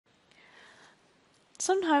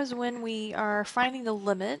sometimes when we are finding the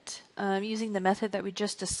limit using the method that we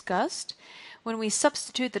just discussed, when we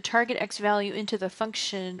substitute the target x value into the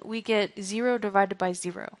function, we get 0 divided by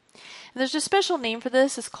 0. And there's a special name for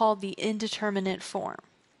this. It's called the indeterminate form.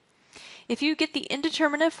 If you get the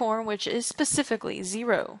indeterminate form, which is specifically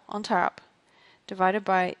 0 on top divided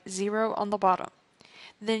by 0 on the bottom,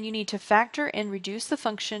 then you need to factor and reduce the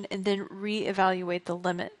function and then reevaluate the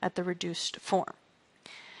limit at the reduced form.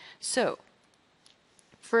 So,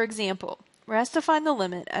 for example, we're asked to find the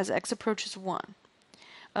limit as x approaches 1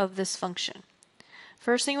 of this function.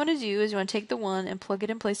 First thing you want to do is you want to take the 1 and plug it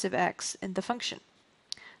in place of x in the function.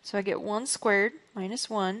 So I get 1 squared minus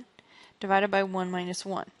 1 divided by 1 minus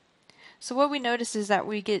 1. So what we notice is that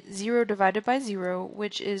we get 0 divided by 0,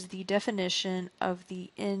 which is the definition of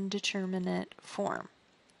the indeterminate form.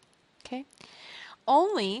 Okay?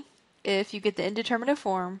 Only if you get the indeterminate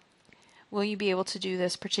form will you be able to do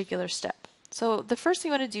this particular step. So the first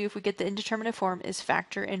thing you want to do if we get the indeterminate form is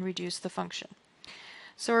factor and reduce the function.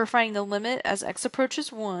 So we're finding the limit as x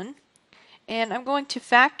approaches 1, and I'm going to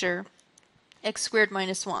factor x squared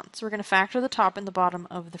minus 1. So we're going to factor the top and the bottom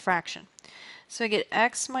of the fraction. So I get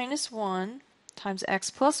x minus 1 times x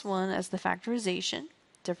plus 1 as the factorization,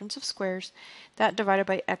 difference of squares, that divided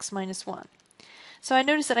by x minus 1. So I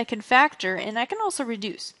notice that I can factor and I can also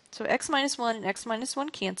reduce. So x minus 1 and x minus 1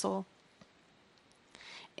 cancel.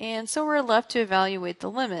 And so we're left to evaluate the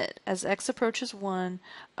limit as x approaches 1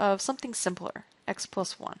 of something simpler, x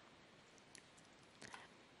plus 1.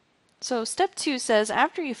 So step 2 says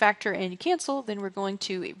after you factor and you cancel, then we're going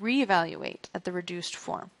to reevaluate at the reduced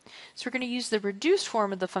form. So we're going to use the reduced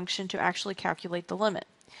form of the function to actually calculate the limit.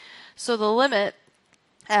 So the limit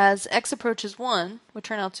as x approaches 1 would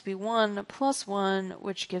turn out to be 1 plus 1,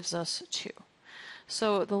 which gives us 2.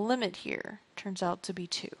 So the limit here turns out to be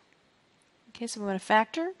 2. Okay, so we want to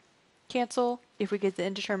factor, cancel if we get the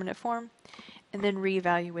indeterminate form, and then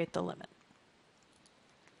reevaluate the limit.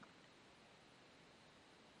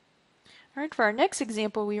 Alright, for our next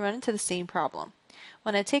example, we run into the same problem.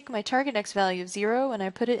 When I take my target x value of 0 and I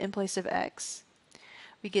put it in place of x,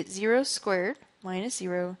 we get 0 squared minus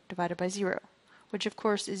 0 divided by 0, which of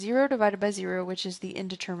course is 0 divided by 0, which is the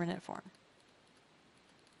indeterminate form.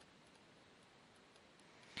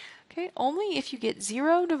 Okay, only if you get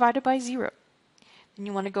 0 divided by 0, then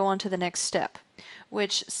you want to go on to the next step,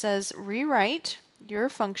 which says rewrite your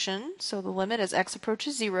function, so the limit as x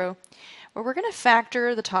approaches 0, where we're going to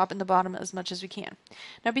factor the top and the bottom as much as we can.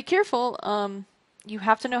 Now be careful, you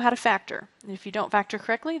have to know how to factor. And if you don't factor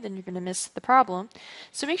correctly, then you're going to miss the problem.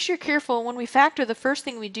 So make sure you're careful. When we factor, the first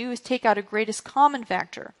thing we do is take out a greatest common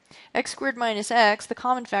factor. X squared minus x, the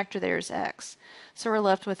common factor there is x. So we're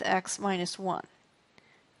left with x minus 1.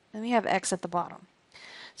 Then we have x at the bottom.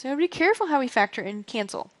 So be careful how we factor and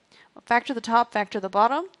cancel. Factor the top, factor the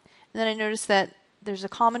bottom, and then I notice that there's a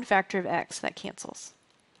common factor of x that cancels.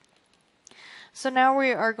 So now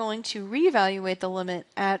we are going to reevaluate the limit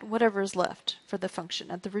at whatever is left for the function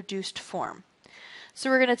at the reduced form. So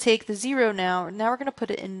we're going to take the 0 now we're going to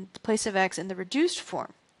put it in place of x in the reduced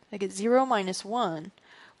form. I get 0 minus 1,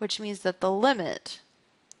 which means that the limit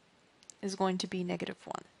is going to be negative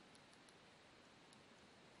 1.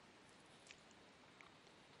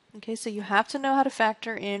 Okay, so you have to know how to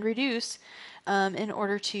factor and reduce in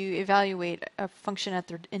order to evaluate a function at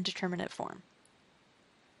the indeterminate form.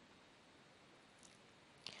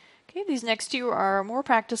 Okay, these next two are more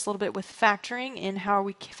practice a little bit with factoring and how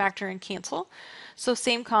we factor and cancel. So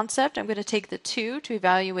same concept, I'm going to take the 2 to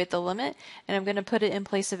evaluate the limit, and I'm going to put it in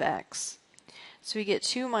place of x. So we get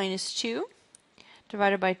 2 minus 2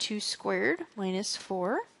 divided by 2 squared minus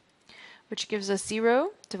 4, which gives us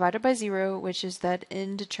 0 divided by 0, which is that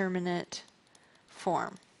indeterminate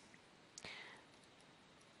form.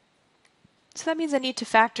 So that means I need to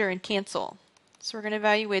factor and cancel. So we're going to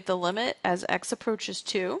evaluate the limit as x approaches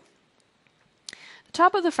 2. The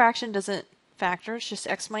top of the fraction doesn't factor, it's just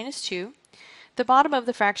x minus 2. The bottom of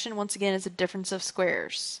the fraction, once again, is a difference of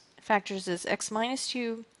squares. It factors as x minus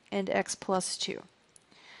 2 and x plus 2.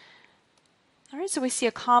 Alright, so we see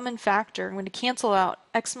a common factor. I'm going to cancel out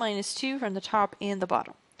x minus 2 from the top and the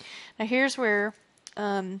bottom. Now here's where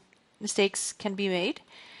mistakes can be made.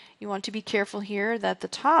 You want to be careful here that the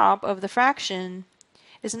top of the fraction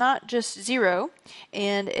is not just 0,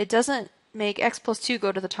 and it doesn't make x plus 2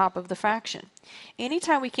 go to the top of the fraction.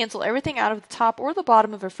 Anytime we cancel everything out of the top or the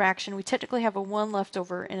bottom of a fraction, we technically have a 1 left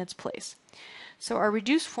over in its place. So our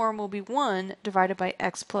reduced form will be 1 divided by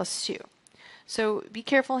x plus 2. So be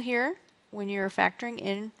careful here when you're factoring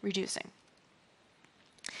and reducing.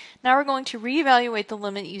 Now we're going to reevaluate the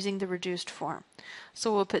limit using the reduced form.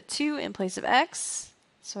 So we'll put 2 in place of x,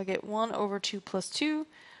 So I get 1 over 2 plus 2,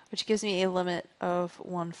 which gives me a limit of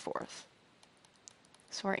 1/4.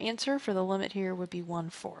 So our answer for the limit here would be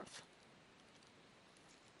 1/4.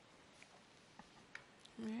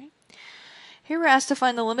 Alright. Here we're asked to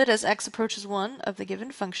find the limit as x approaches 1 of the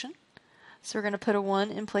given function. So we're going to put a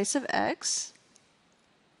 1 in place of x.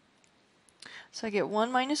 So I get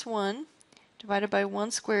 1 minus 1 divided by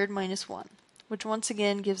 1 squared minus 1, which once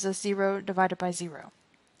again gives us 0 divided by 0.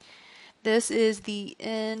 This is the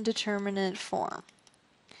indeterminate form.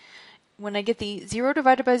 When I get the 0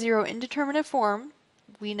 divided by 0 indeterminate form,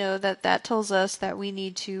 we know that that tells us that we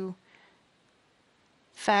need to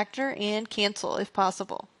factor and cancel if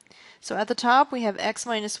possible. So at the top we have x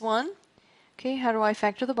minus 1. Okay, how do I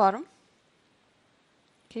factor the bottom?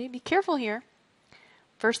 Okay, be careful here.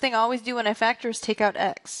 First thing I always do when I factor is take out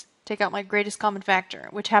x. Take out my greatest common factor,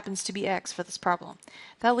 which happens to be x for this problem.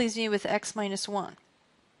 That leaves me with x minus 1.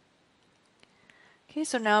 Okay,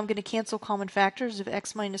 so now I'm going to cancel common factors of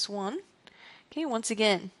x minus 1. Okay, once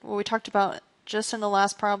again, what we talked about just in the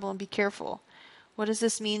last problem, be careful. What does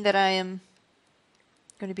this mean that I am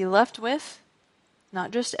going to be left with?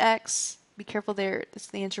 Not just x. Be careful there.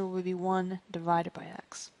 The answer would be 1 divided by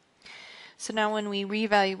x. So now when we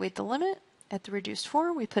reevaluate the limit at the reduced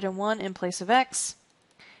form, we put in 1 in place of x.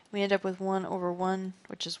 We end up with 1 over 1,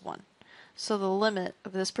 which is 1. So the limit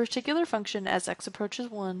of this particular function as x approaches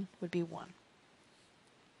 1 would be 1.